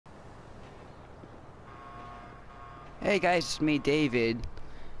Hey guys, it's me, David.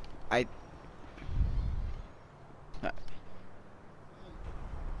 I.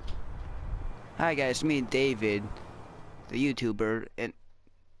 Hi guys, it's me, David, the YouTuber, and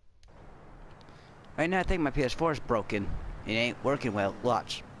right now I think my PS4 is broken. It ain't working well.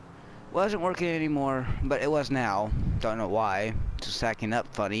 Watch. Wasn't working anymore, but it was now. Don't know why. Just acting up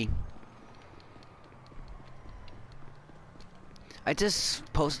funny. I just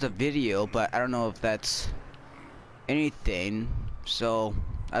posted a video, but I don't know if that's anything. So,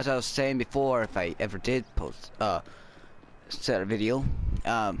 as I was saying before, if I ever did post, set a video,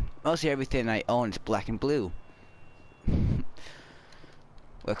 mostly everything I own is black and blue. Well,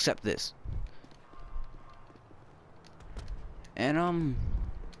 except this. And,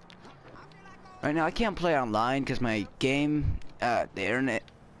 right now I can't play online because my game, the internet,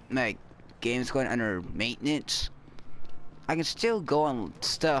 my game's going under maintenance. I can still go on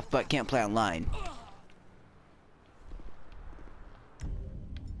stuff, but can't play online.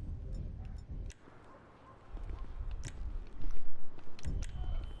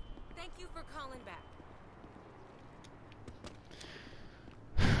 Thank you for calling back.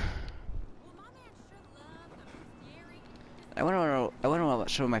 Well, my man sure loves the scary. I wonder what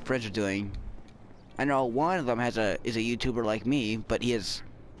some of my friends are doing. I know one of them is a YouTuber like me, but he has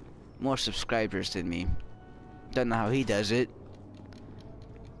more subscribers than me. Don't know how he does it.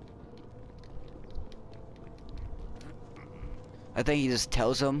 I think he just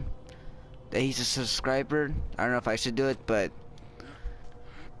tells them that he's a subscriber. I don't know if I should do it, but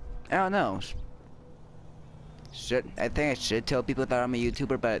I don't know. I think I should tell people that I'm a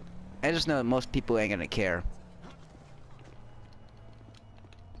YouTuber, but I just know that most people ain't gonna care.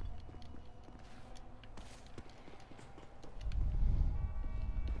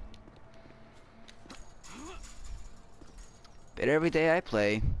 But every day I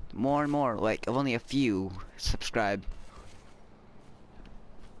play, more and more, like only a few subscribe.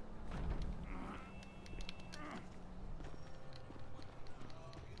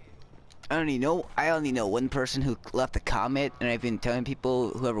 I only know one person who left a comment, and I've been telling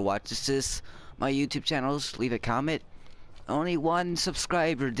people, whoever watches this, my YouTube channels, leave a comment. Only one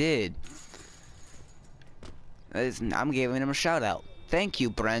subscriber did. I'm giving him a shout out. Thank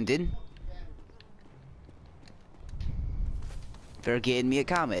you, Brandon, for getting me a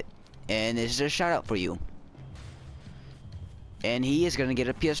comment. And this is a shout out for you. And he is gonna get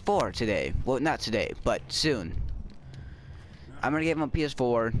a PS4 today. Well, not today, but soon. I'm gonna give him a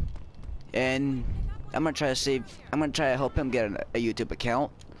PS4. And I'm gonna try to help him get a YouTube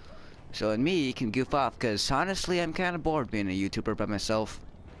account, so and me can goof off, because honestly I'm kind of bored being a YouTuber by myself.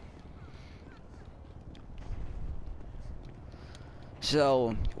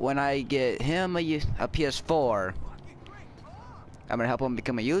 So when I get him a PS4, I'm gonna help him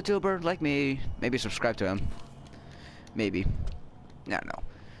become a YouTuber like me. Maybe subscribe to him. Maybe. No. Well,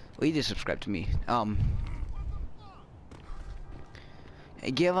 he just subscribe to me.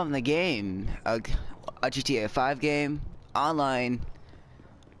 Give him the game, a GTA 5 game, online.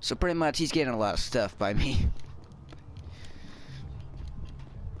 So pretty much he's getting a lot of stuff by me.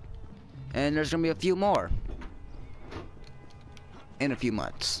 And there's gonna be a few more in a few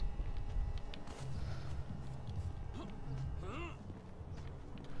months.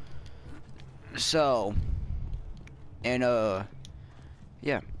 So, and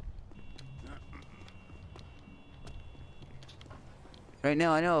yeah. Right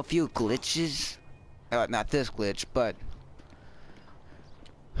now, I know a few glitches. Not this glitch, but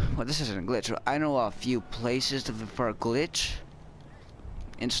well, this isn't a glitch. I know a few places for a glitch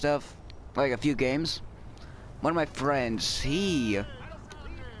and stuff, like a few games. One of my friends, he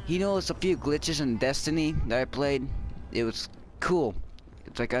knows a few glitches in Destiny that I played. It was cool.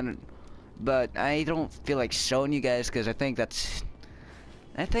 It's like but I don't feel like showing you guys because I think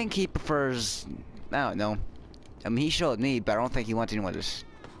he prefers. I don't know. I mean, he showed me, but I don't think he wants anyone to.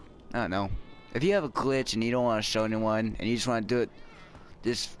 I don't know. If you have a glitch and you don't want to show anyone, and you just want to do it,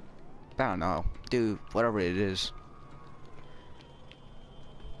 just, I don't know, do whatever it is.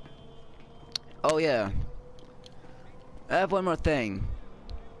 Oh yeah. I have one more thing.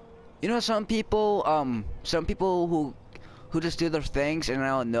 You know, some people who just do their things and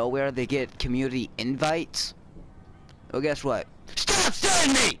out of nowhere they get community invites. Well, guess what? Stop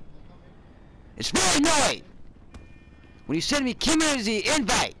sending me! It's really annoying when you send me community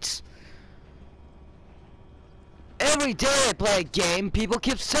invites. Every day I play a game, people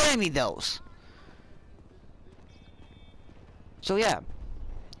keep sending me those. So yeah.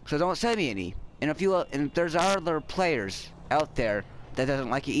 So don't send me any. And if there's other players out there that doesn't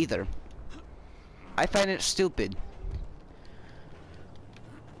like it either. I find it stupid.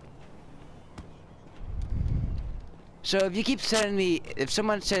 So if you keep sending me, if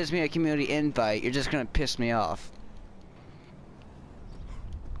someone sends me a community invite, you're just gonna piss me off.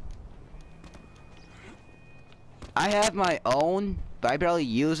 I have my own, but I barely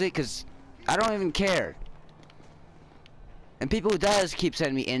use it because I don't even care. And people who does keep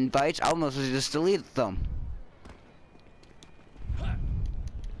sending me invites, I almost just delete them.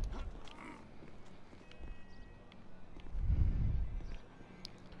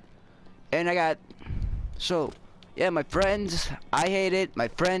 And I got, so, yeah, my friends, I hate it, my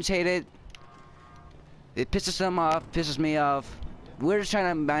friends hate it. It pisses them off, pisses me off. We're just trying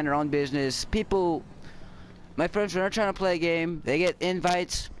to mind our own business. People, my friends, when they're trying to play a game, they get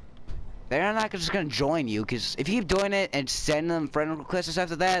invites. They're not just gonna join you, because if you keep doing it and send them friend requests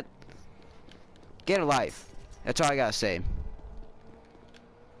after that, get a life. That's all I gotta say.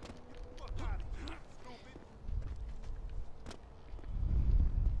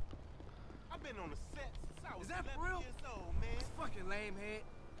 Is that for real? This fucking lame head.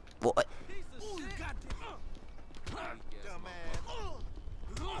 What? Piece of shit.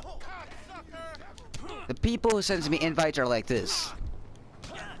 The people who sends me invites are like this.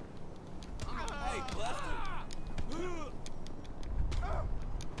 Hey, Buster.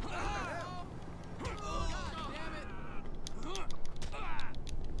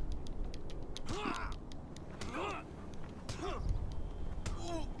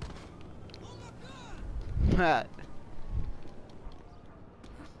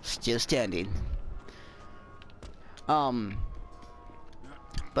 Still standing.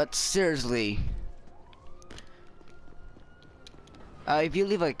 But seriously, if you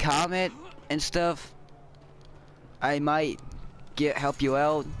leave a comment and stuff, I might help you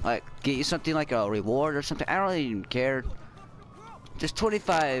out, like get you something like a reward or something. I don't even care. Just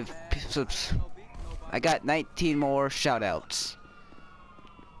 25 subs. I got 19 more shoutouts.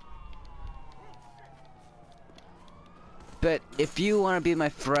 But if you want to be my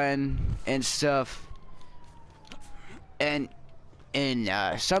friend and stuff, and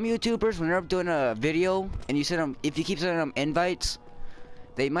some YouTubers, when they're doing a video and you send them, if you keep sending them invites,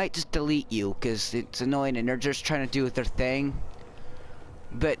 they might just delete you because it's annoying and they're just trying to do their thing.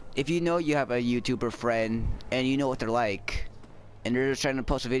 But if you know you have a YouTuber friend and you know what they're like, and they're just trying to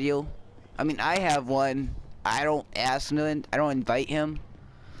post a video, I mean, I have one. I don't ask him, I don't invite him,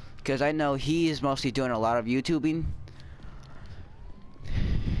 because I know he is mostly doing a lot of YouTubing.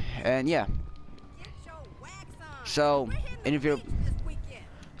 And yeah. So, and if you're,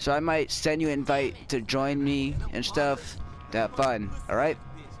 so I might send you an invite to join me and stuff to have fun, alright?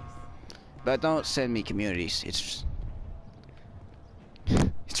 But don't send me communities. It's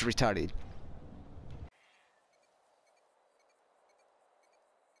retarded.